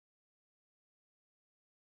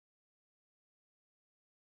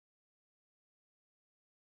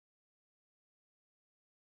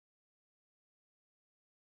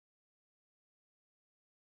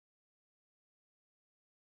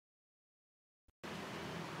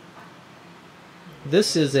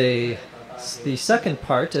This is the second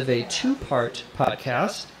part of a two-part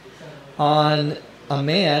podcast on a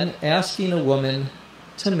man asking a woman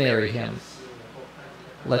to marry him.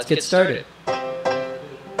 Let's get started.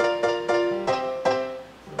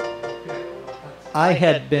 I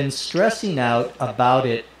had been stressing out about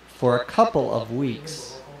it for a couple of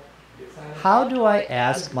weeks. How do I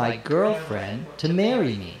ask my girlfriend to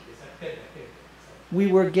marry me? We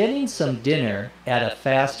were getting some dinner at a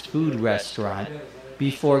fast food restaurant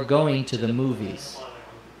before going to the movies.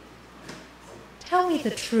 Tell me the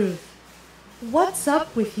truth. What's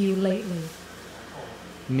up with you lately?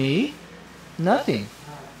 Me? Nothing.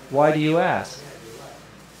 Why do you ask?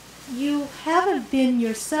 You haven't been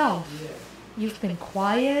yourself. You've been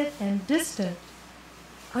quiet and distant.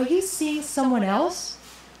 Are you seeing someone else?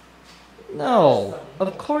 No,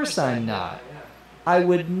 of course I'm not. I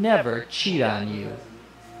would never cheat on you.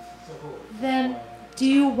 Then, do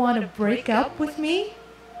you want to break up with me?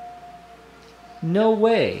 No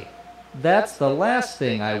way. That's the last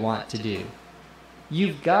thing I want to do.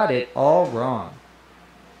 You've got it all wrong.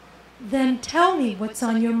 Then tell me what's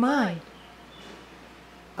on your mind.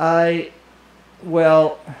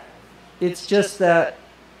 Well, it's just that,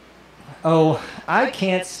 I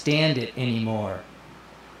can't stand it anymore.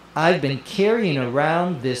 I've been carrying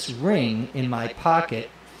around this ring in my pocket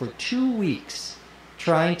for 2 weeks,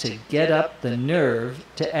 trying to get up the nerve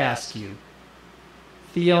to ask you.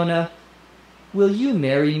 Fiona, will you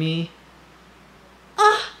marry me?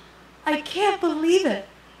 I can't believe it.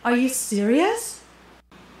 Are you serious?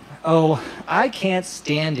 I can't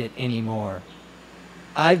stand it anymore.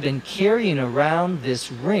 I've been carrying around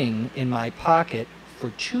this ring in my pocket for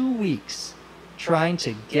 2 weeks, trying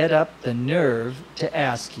to get up the nerve to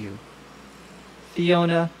ask you.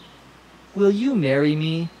 Fiona, will you marry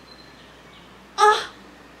me?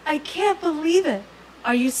 I can't believe it.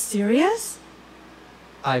 Are you serious?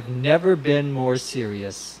 I've never been more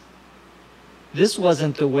serious. This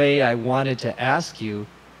wasn't the way I wanted to ask you,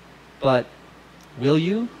 but will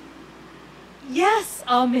you? Yes,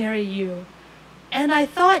 I'll marry you. And I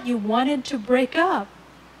thought you wanted to break up.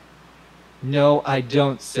 No, I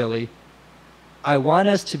don't, silly. I want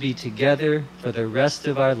us to be together for the rest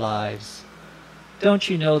of our lives. Don't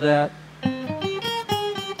you know that?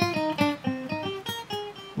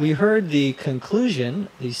 We heard the conclusion,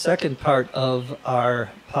 the second part of our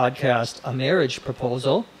podcast, A Marriage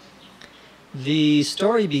Proposal. The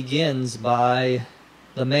story begins by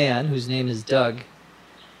the man, whose name is Doug.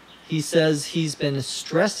 He says he's been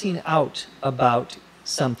stressing out about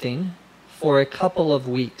something for a couple of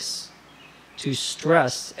weeks. To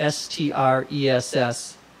stress,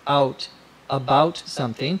 S-T-R-E-S-S, out about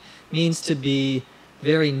something means to be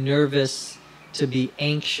very nervous, to be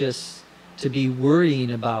anxious, to be worrying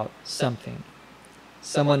about something.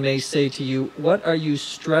 Someone may say to you, what are you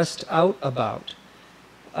stressed out about?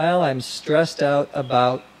 Well, I'm stressed out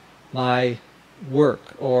about my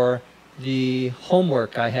work or the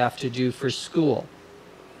homework I have to do for school.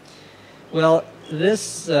 Well,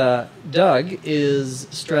 this Doug is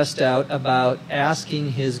stressed out about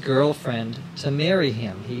asking his girlfriend to marry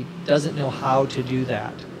him. He doesn't know how to do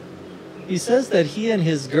that. He says that he and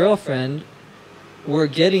his girlfriend were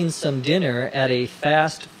getting some dinner at a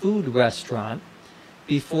fast food restaurant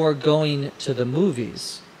before going to the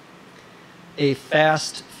movies. A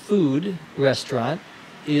fast food restaurant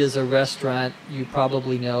is a restaurant you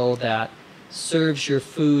probably know that serves your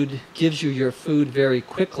food, gives you your food very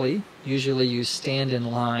quickly. Usually you stand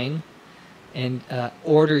in line and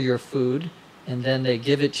order your food, and then they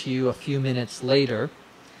give it to you a few minutes later.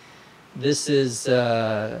 This is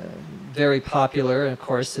very popular, of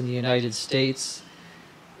course, in the United States.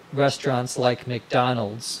 Restaurants like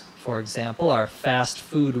McDonald's, for example, are fast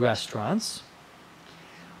food restaurants.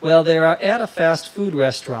 Well, they are at a fast food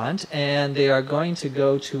restaurant, and they are going to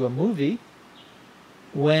go to a movie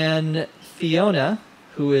when Fiona,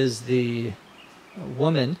 who is the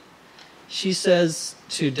woman, she says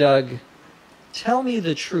to Doug, tell me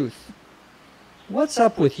the truth. What's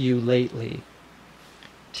up with you lately?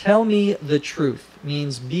 Tell me the truth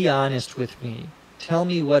means be honest with me. Tell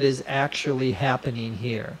me what is actually happening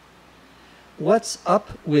here. What's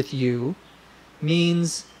up with you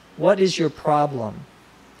means what is your problem?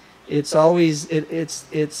 It's always,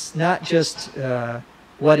 it's not just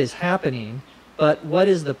what is happening, but what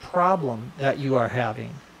is the problem that you are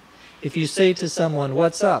having? If you say to someone,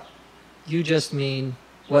 what's up? You just mean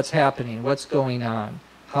what's happening, what's going on,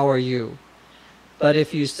 how are you? But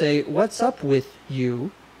if you say, what's up with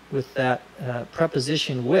you, with that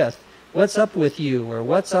preposition with, what's up with you or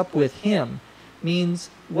what's up with him means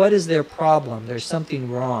what is their problem? There's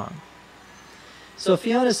something wrong. So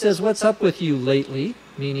Fiona says, "What's up with you lately?"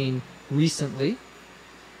 Meaning recently.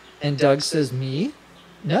 And Doug says, "Me?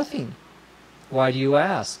 Nothing. Why do you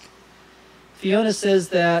ask?" Fiona says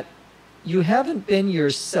that you haven't been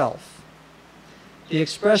yourself. The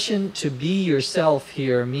expression "to be yourself"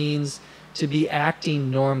 here means to be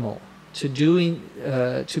acting normal, to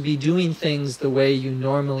be doing things the way you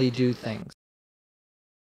normally do things.